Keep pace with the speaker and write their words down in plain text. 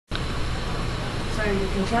So your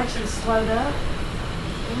contractions slowed up?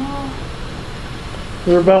 Yeah.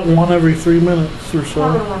 They're about 1 every 3 minutes or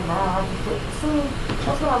Probably so. like that. See,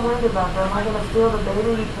 that's what I'm worried about though. Am I gonna feel the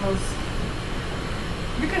baby because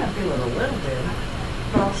You're gonna feel it a little bit.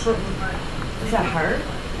 but I shouldn't? Does that hurt?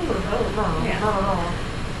 No, Yeah. not at all.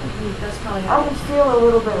 That's probably I how. can feel a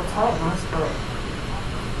little bit of tightness,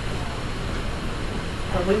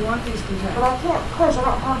 But we want these but contractions. I can't push. I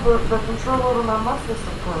don't have the control over my muscles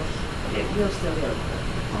to push. You'll still be able to.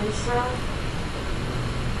 Are you sure?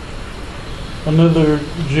 Another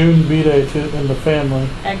June B-Day in the family.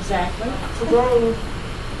 Exactly. Today is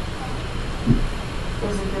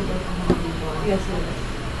a good day for him to be born. Yes, it is.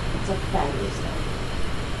 It's a fabulous day.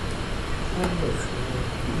 What is it?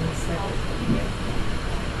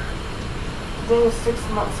 Today is 6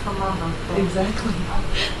 months from my birthday. Exactly.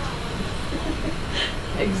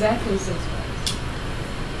 Exactly 6 months.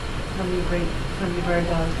 From your bird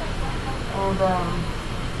dog. And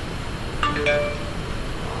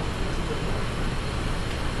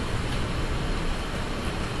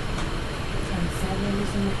Turn sad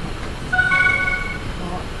memories into happy.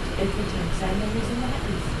 Well, if you turn sad memories into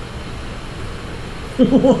happy.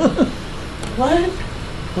 What?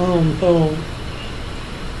 Oh,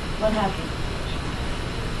 What happened?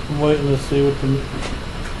 I'm waiting to see what the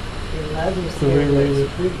Your mother's The hair ringleader.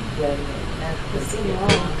 looks pretty good. That's the it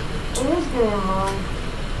secret. is getting long.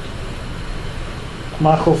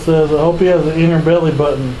 Michael says, I hope he has an inner belly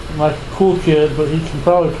button, like a cool kid, but he can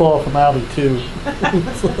probably pull off an Audi too.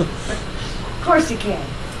 Of course you can.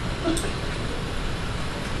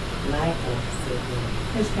 Michael said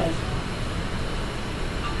His cousin.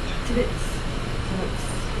 Tits.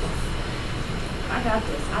 I got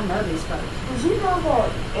this. I know these folks. Did you know that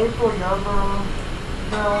April Yarborough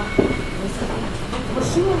girl, was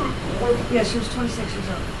she like, Yeah, she was 26 years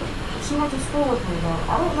old. she went to school with me though.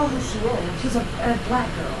 I don't know who she is. She's a black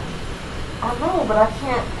girl. I know, but I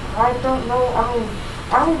don't know,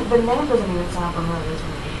 the name doesn't even sound familiar to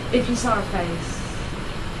me. If you saw her face,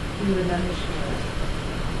 you would know who she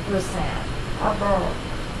was. It was sad. I bet.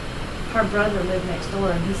 Her brother lived next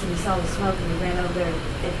door, and he said he saw the smoke, and he ran over there.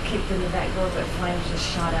 It kicked in the back door, but flames just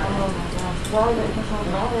shot out. Oh my gosh. Why did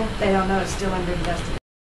it matter? They don't know. It's still under investigation.